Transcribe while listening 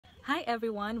Hi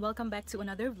everyone! Welcome back to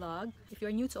another vlog. If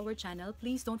you're new to our channel,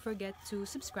 please don't forget to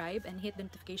subscribe and hit the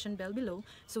notification bell below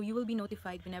so you will be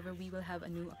notified whenever we will have a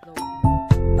new upload.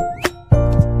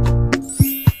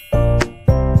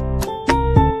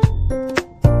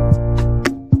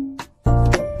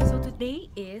 So today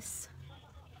is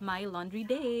my laundry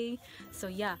day.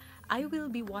 So yeah, I will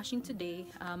be washing today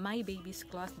my baby's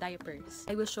cloth diapers.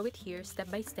 I will show it here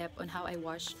step by step on how I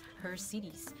wash her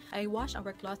CDs. I wash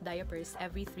our cloth diapers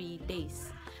every 3 days.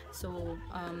 So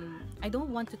I don't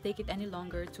want to take it any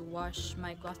longer to wash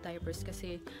my cloth diapers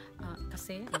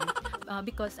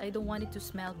because I don't want it to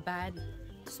smell bad,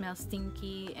 to smell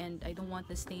stinky, and I don't want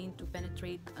the stain to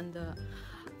penetrate on the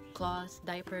cloth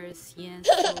diapers. Yes,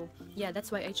 so yeah, that's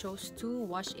why I chose to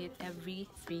wash it every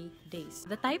 3 days.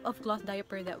 The type of cloth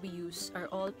diaper that we use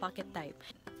are all pocket type.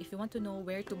 If you want to know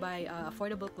where to buy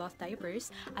affordable cloth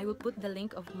diapers, I will put the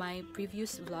link of my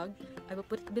previous vlog. I will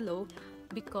put it below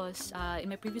because in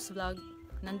my previous vlog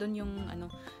nandun yung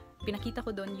pinakita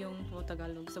ko doon yung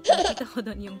Tagalog. So pinakita ko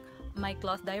doon yung my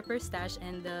cloth diaper stash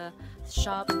and the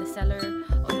shop, the seller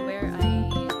on where I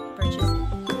purchased it.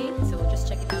 Okay, so just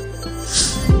check it out below.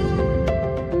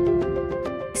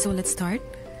 So let's start.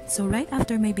 So right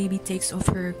after my baby takes off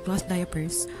her cloth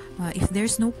diapers, if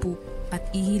there's no poop at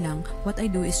ihi lang, what I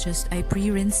do is just I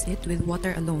pre-rinse it with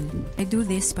water alone. I do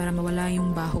this para mawala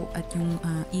yung baho at yung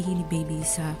ihi ni baby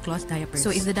sa cloth diapers. So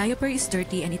if the diaper is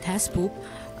dirty and it has poop,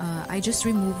 I just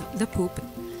remove the poop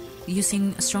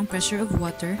using a strong pressure of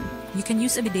water. You can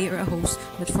use a bidet or a hose,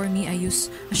 but for me I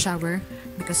use a shower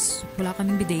because wala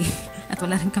kaming bidet at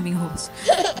wala rin kaming hose.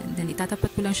 And then itatapat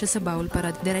ko lang siya sa bowl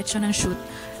para diretso ng shoot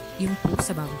yung poop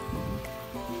sa bowl.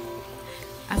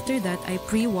 After that, I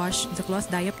pre-wash the cloth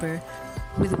diaper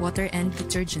with water and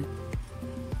detergent.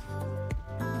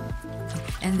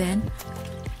 And then,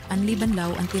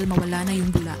 anlibanlaw until mawala na yung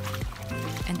bula.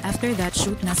 And after that,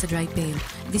 shoot na sa dry pail.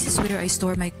 This is where I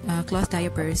store my cloth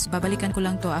diapers. Babalikan ko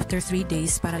lang to after 3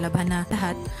 days para labhan na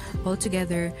lahat all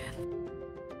together.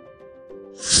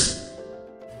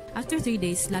 After 3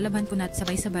 days, lalabhan ko na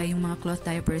sabay-sabay yung mga cloth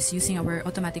diapers using our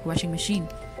automatic washing machine.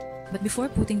 But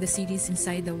before putting the CDs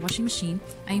inside the washing machine,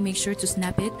 I make sure to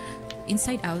snap it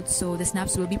inside out so the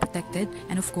snaps will be protected,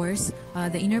 and of course,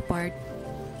 the inner part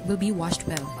will be washed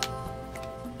well.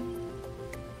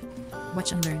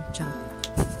 Watch and learn, ciao.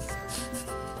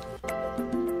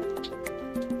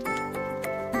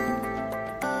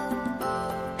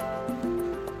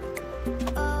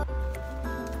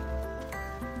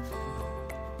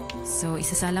 So,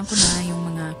 isasalang ko na yung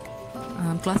mga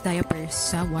cloth diapers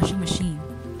sa washing machine.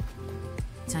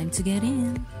 Time to get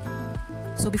in.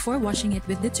 So before washing it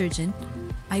with detergent,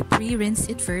 I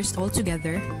pre-rinse it first all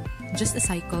together, just a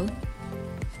cycle.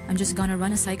 I'm just gonna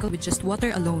run a cycle with just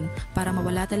water alone para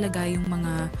mawala talaga yung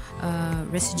mga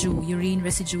residue, urine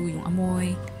residue, yung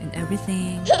amoy and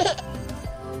everything.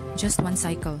 Just one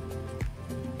cycle.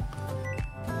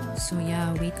 So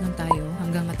yeah, wait lang tayo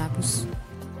hanggang matapos.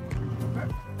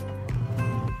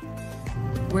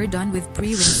 We're done with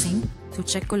pre-rinsing. So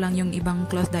check ko lang yung ibang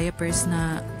cloth diapers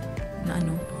na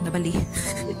nabali.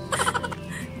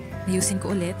 Ayusin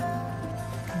ko ulit.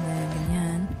 And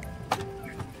ganyan.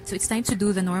 So it's time to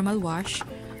do the normal wash.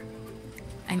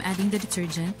 I'm adding the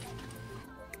detergent.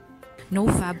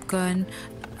 No Fabcon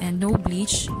and no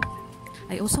bleach.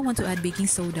 I also want to add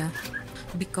baking soda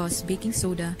because baking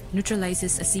soda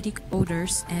neutralizes acidic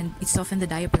odors and it softens the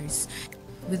diapers.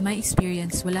 With my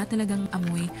experience, wala talagang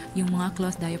amoy yung mga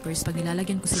cloth diapers pag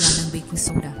nilalagyan ko sila ng baking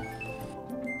soda.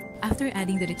 After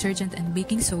adding the detergent and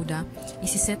baking soda,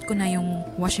 isiset ko na yung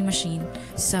washing machine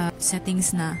sa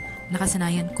settings na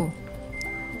nakasanayan ko.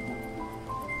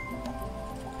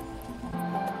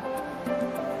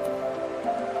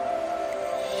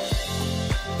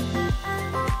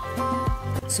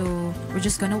 So, we're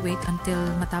just gonna wait until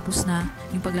matapos na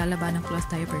yung paglalaba ng cloth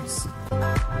diapers.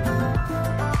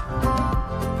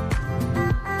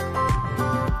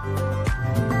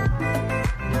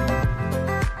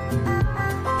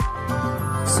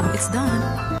 So, it's done.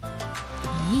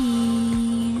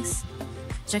 Yes!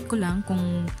 Check ko lang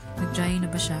kung nag-dry na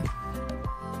ba siya.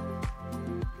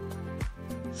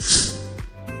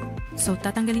 So,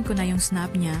 tatanggalin ko na yung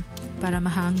snap niya para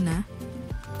mahang na.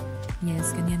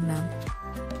 Yes, ganyan lang.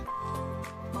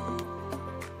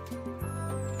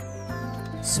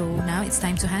 So, now it's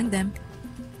time to hang them.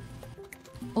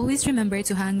 Always remember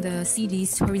to hang the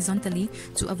CDs horizontally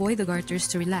to avoid the garters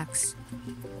to relax.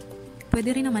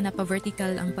 Pwede rin naman na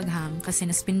pa-vertical ang paghang kasi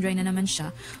na-spin dry na naman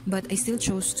siya, but I still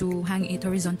chose to hang it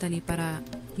horizontally para,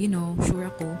 you know,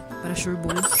 sure ako, para sure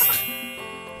balls.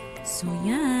 So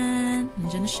yan,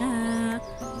 nandiyan na siya.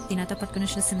 Tinatapat ko na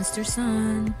siya sa Mr.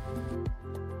 Sun.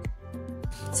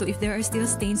 So if there are still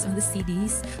stains on the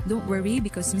CDs, don't worry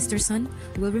because Mr. Sun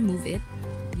will remove it.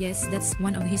 Yes, that's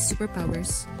one of his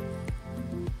superpowers.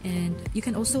 And you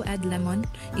can also add lemon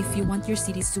if you want your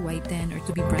CDs to whiten or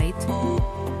to be bright.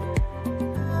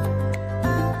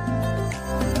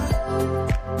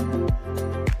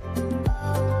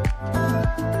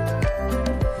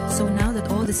 So now that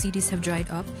all the CDs have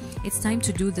dried up, it's time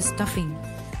to do the stuffing.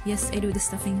 Yes, I do the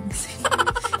stuffing.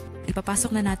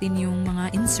 Ipapasok na natin yung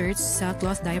mga inserts sa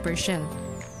cloth diaper shell.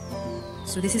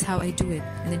 So this is how I do it.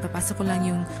 And then papasok ko lang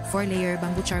yung 4-layer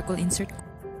bamboo charcoal insert ko.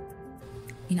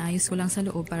 Inaayos ko lang sa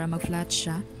loob para mag-flat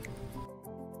siya.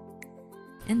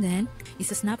 And then,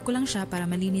 isa-snap ko lang siya para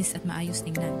malinis at maayos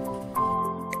tingnan.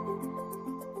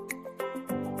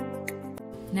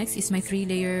 Next is my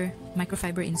 3-layer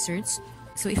microfiber inserts.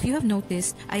 So if you have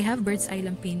noticed, I have bird's eye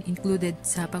lampin included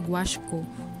sa pag-wash ko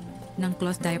ng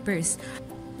cloth diapers.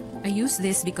 I use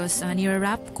this because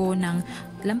nirarap ko ng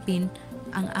lampin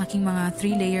ang aking mga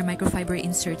 3-layer microfiber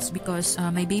inserts because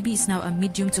my baby is now a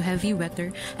medium to heavy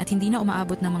wetter at hindi na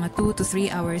umaabot ng mga 2 to 3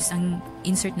 hours ang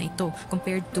insert na ito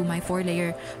compared to my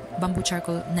 4-layer bamboo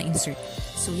charcoal na insert.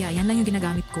 So yeah, yan lang yung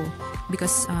ginagamit ko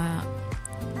because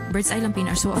bird's eye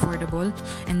lampin are so affordable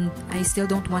and I still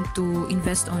don't want to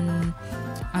invest on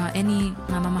any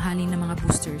mamahalin na mga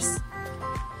boosters.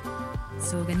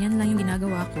 So ganyan lang yung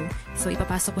ginagawa ko. So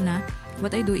ipapasok ko na.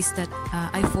 What I do is that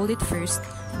I fold it first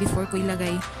before ko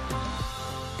ilagay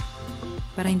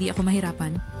para hindi ako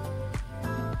mahirapan.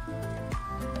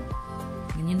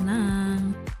 Ganyan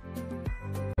lang.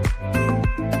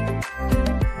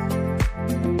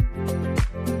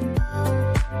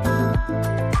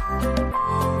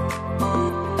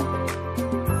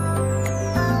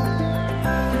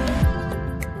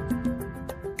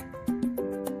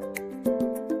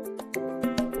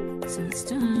 So it's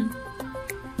done.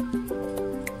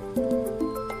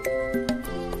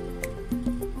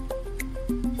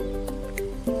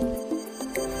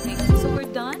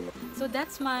 So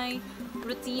that's my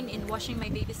routine in washing my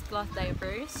baby's cloth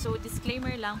diapers. So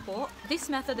disclaimer lang po, this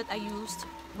method that I used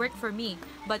worked for me,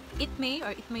 but it may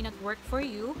or it may not work for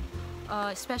you,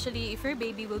 especially if your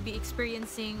baby will be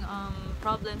experiencing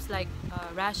problems like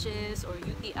rashes or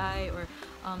UTI or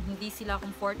hindi sila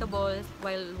comfortable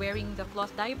while wearing the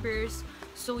cloth diapers.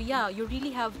 So yeah, you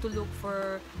really have to look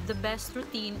for the best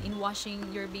routine in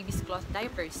washing your baby's cloth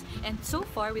diapers. And so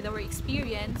far with our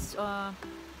experience,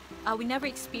 we never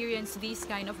experienced these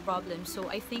kind of problems. So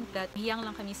I think that hiyang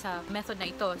lang kami sa method na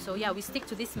ito. So yeah, we stick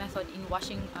to this method in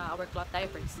washing our cloth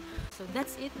diapers. So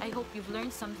that's it. I hope you've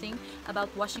learned something about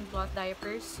washing cloth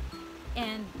diapers.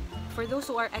 And for those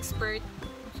who are expert,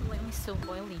 why am I so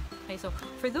oily? Okay, so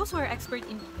for those who are expert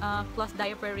in cloth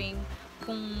diapering,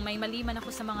 kung may mali man ako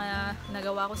sa mga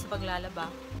nagawa ko sa paglalaba,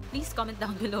 please comment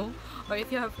down below. Or if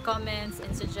you have comments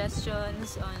and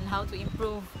suggestions on how to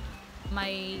improve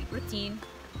my routine.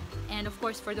 And of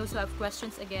course, for those who have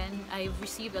questions, again, I've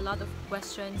received a lot of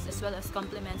questions as well as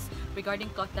compliments regarding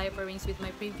cloth diaperings with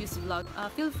my previous vlog.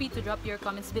 Feel free to drop your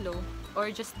comments below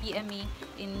or just PM me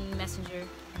in Messenger.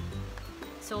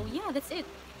 So yeah, that's it.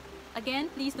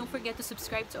 Again, please don't forget to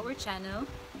subscribe to our channel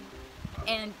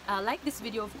and like this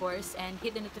video, of course, and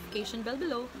hit the notification bell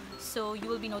below so you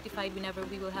will be notified whenever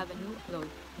we will have a new upload.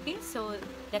 Okay, so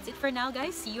that's it for now,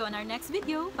 guys. See you on our next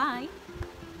video. Bye!